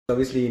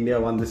Obviously, India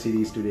won the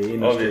series today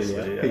in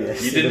Australia. Yeah.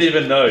 Yes. You didn't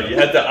even know. You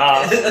had to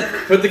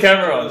ask. Put the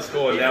camera on,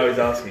 score. Now he's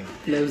asking.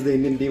 Players, the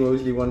Indian team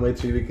obviously won by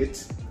 3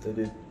 wickets. They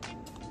did.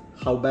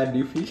 How bad do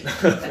you feel?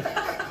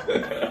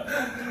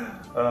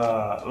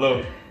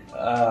 Look,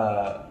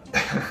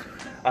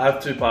 I have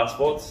 2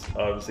 passports.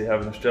 I obviously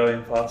have an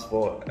Australian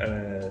passport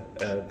and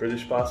a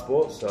British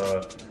passport.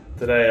 So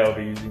today I'll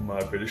be using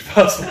my British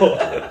passport.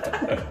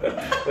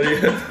 What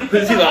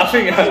is he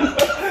laughing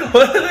at?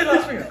 What are they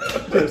laughing at?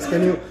 Yes,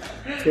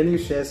 can you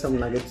share some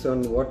nuggets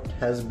on what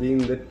has been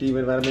the team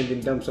environment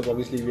in terms of,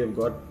 obviously we have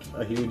got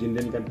a huge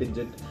Indian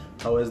contingent.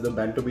 How has the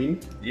banter been?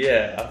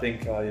 Yeah, I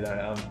think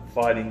I'm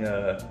fighting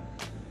a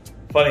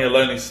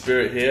lonely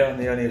spirit here. I'm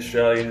the only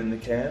Australian in the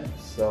camp,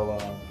 so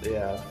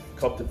yeah, I've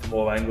copped it from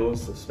all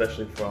angles,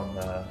 especially from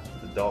the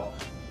doc,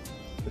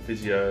 the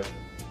physio,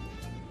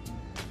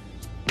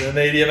 the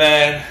media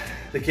man,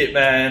 the kit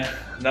man,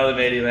 another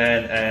media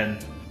man,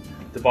 and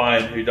the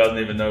Bayern who doesn't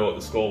even know what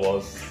the score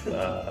was.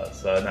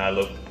 So now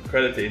look,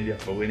 credit to India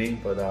for winning,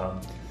 but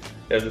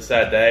it was a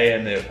sad day,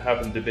 and it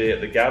happened to be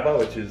at the Gabba,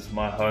 which is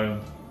my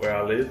home where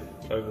I live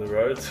over the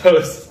road, so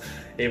it's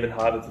even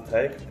harder to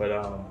take. But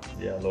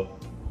yeah, look,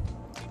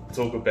 it's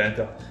all good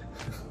banter.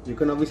 You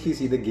can obviously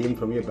see the game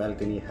from your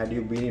balcony. Had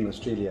you been in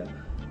Australia,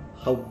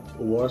 how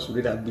worse would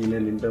it have been?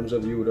 And in terms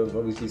of, you would have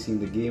obviously seen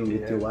the game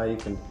with your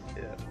wife. And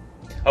yeah,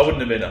 I wouldn't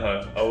have been at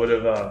home. I would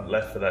have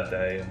left for that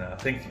day. And I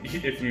think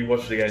if you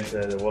watched the game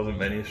today, there wasn't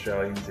many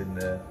Australians in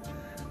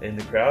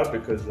the crowd,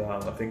 because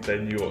I think they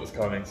knew what was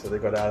coming, so they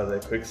got out of there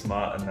quick,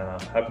 smart, and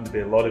happened to be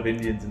a lot of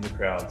Indians in the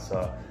crowd.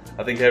 So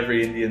I think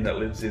every Indian that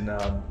lives in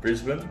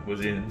Brisbane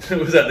was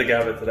at the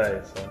Gabba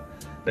today. So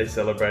they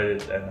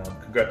celebrated, and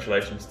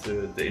congratulations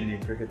to the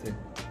Indian cricket team.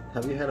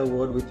 Have you had a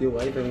word with your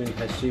wife? I mean,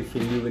 has she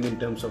filled you in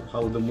terms of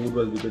how the mood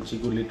was, because she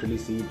could literally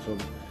see it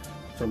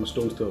from a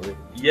stone's throw away?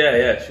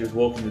 Yeah, she was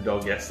walking the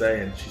dog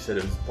yesterday, and she said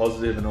it was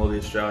positive, and all the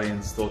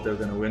Australians thought they were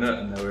going to win it,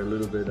 and they were a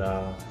little bit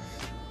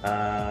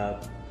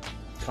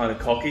kind of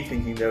cocky,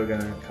 thinking they were going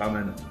to come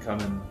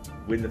and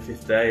win the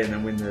 5th day and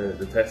then win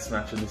the test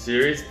match in the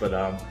series. But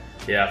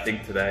yeah, I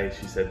think today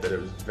she said that it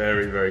was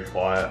very, very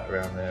quiet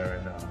around there,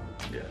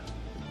 and yeah,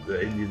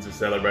 the Indians were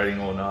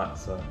celebrating all night.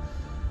 So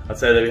I'd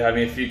say they'll be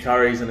having a few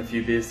curries and a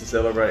few beers to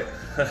celebrate.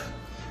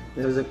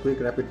 There was a quick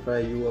rapid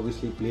fire. You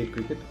obviously played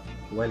cricket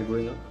while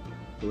growing up.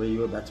 Were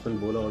you a batsman,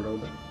 bowler,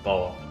 all-rounder?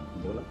 Bowler.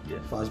 Bowler? Yeah.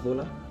 Fast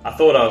bowler? I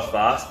thought I was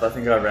fast, but I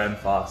think I ran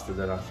faster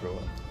than I threw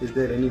it. Is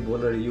there any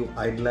bowler you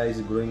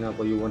idolized growing up,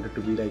 or you wanted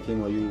to be like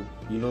him, or you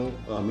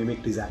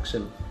mimicked his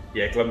action?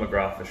 Yeah, Glenn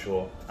McGrath for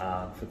sure.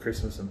 For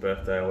Christmas and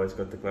birthday, I always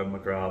got the Glenn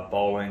McGrath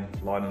bowling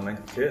line and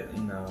length kit,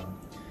 and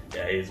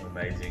yeah, he's an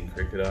amazing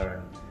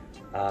cricketer.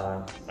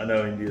 And I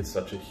know India is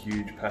such a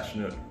huge,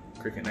 passionate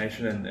cricket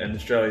nation, and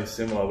Australia is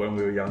similar. When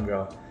we were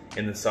younger,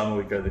 in the summer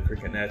we'd go to the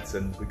cricket nets,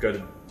 and we'd go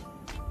to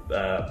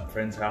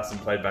friend's house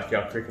and play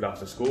backyard cricket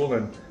after school,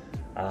 and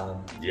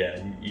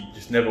yeah, you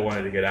just never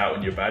wanted to get out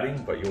when you're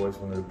batting, but you always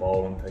wanted to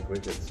bowl and take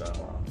wickets. So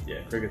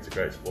yeah, cricket's a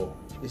great sport.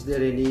 Is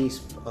there any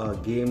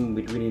game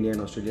between India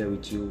and Australia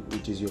which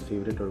is your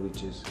favourite, or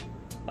which is?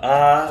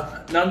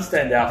 None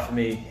stand out for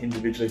me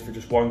individually for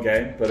just one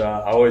game, but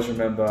I always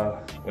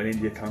remember when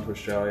India come to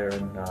Australia,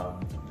 and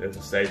there's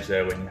a stage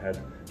there when you had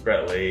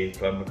Brett Lee,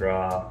 Glenn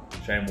McGrath,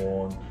 Shane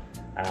Warne,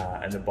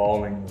 and the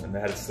bowling, and they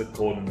had a slip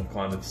cordon of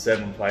kind of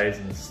 7 players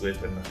in the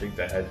slip, and I think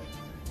they had,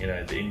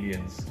 the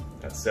Indians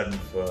at 7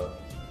 for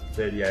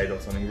 38 or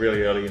something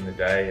really early in the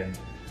day, and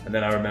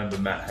then I remember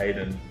Matt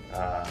Hayden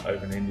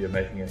over in India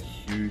making a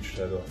huge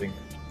total, I think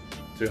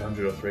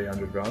 200 or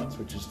 300 runs,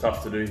 which is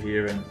tough to do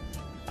here. And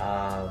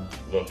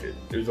look, it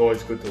was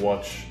always good to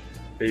watch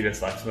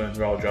Laxman,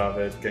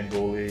 Dravid,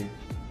 Ganguly,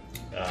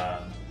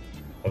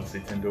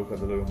 obviously Tendulkar,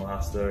 the little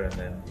master, and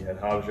then you had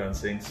Harbhajan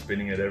Singh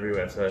spinning it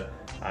everywhere. So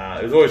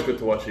it was always good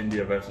to watch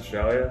India versus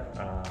Australia.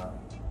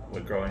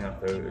 When growing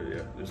up, yeah,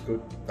 it was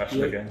good,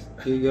 passionate games.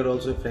 You're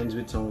also friends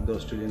with some of the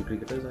Australian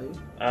cricketers, are you?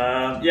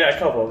 Yeah, a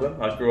couple of them.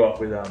 I grew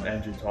up with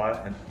Andrew Ty,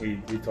 and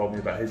he told me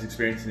about his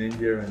experience in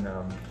India and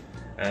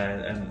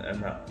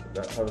that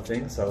type of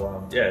thing.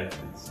 So yeah,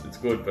 it's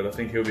good, but I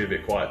think he'll be a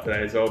bit quiet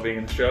today as well, being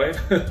an Australian.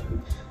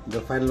 The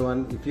final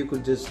one, if you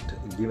could just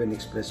give an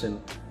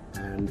expression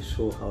and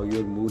show how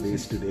your mood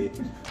is today,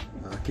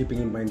 keeping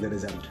in mind the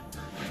result.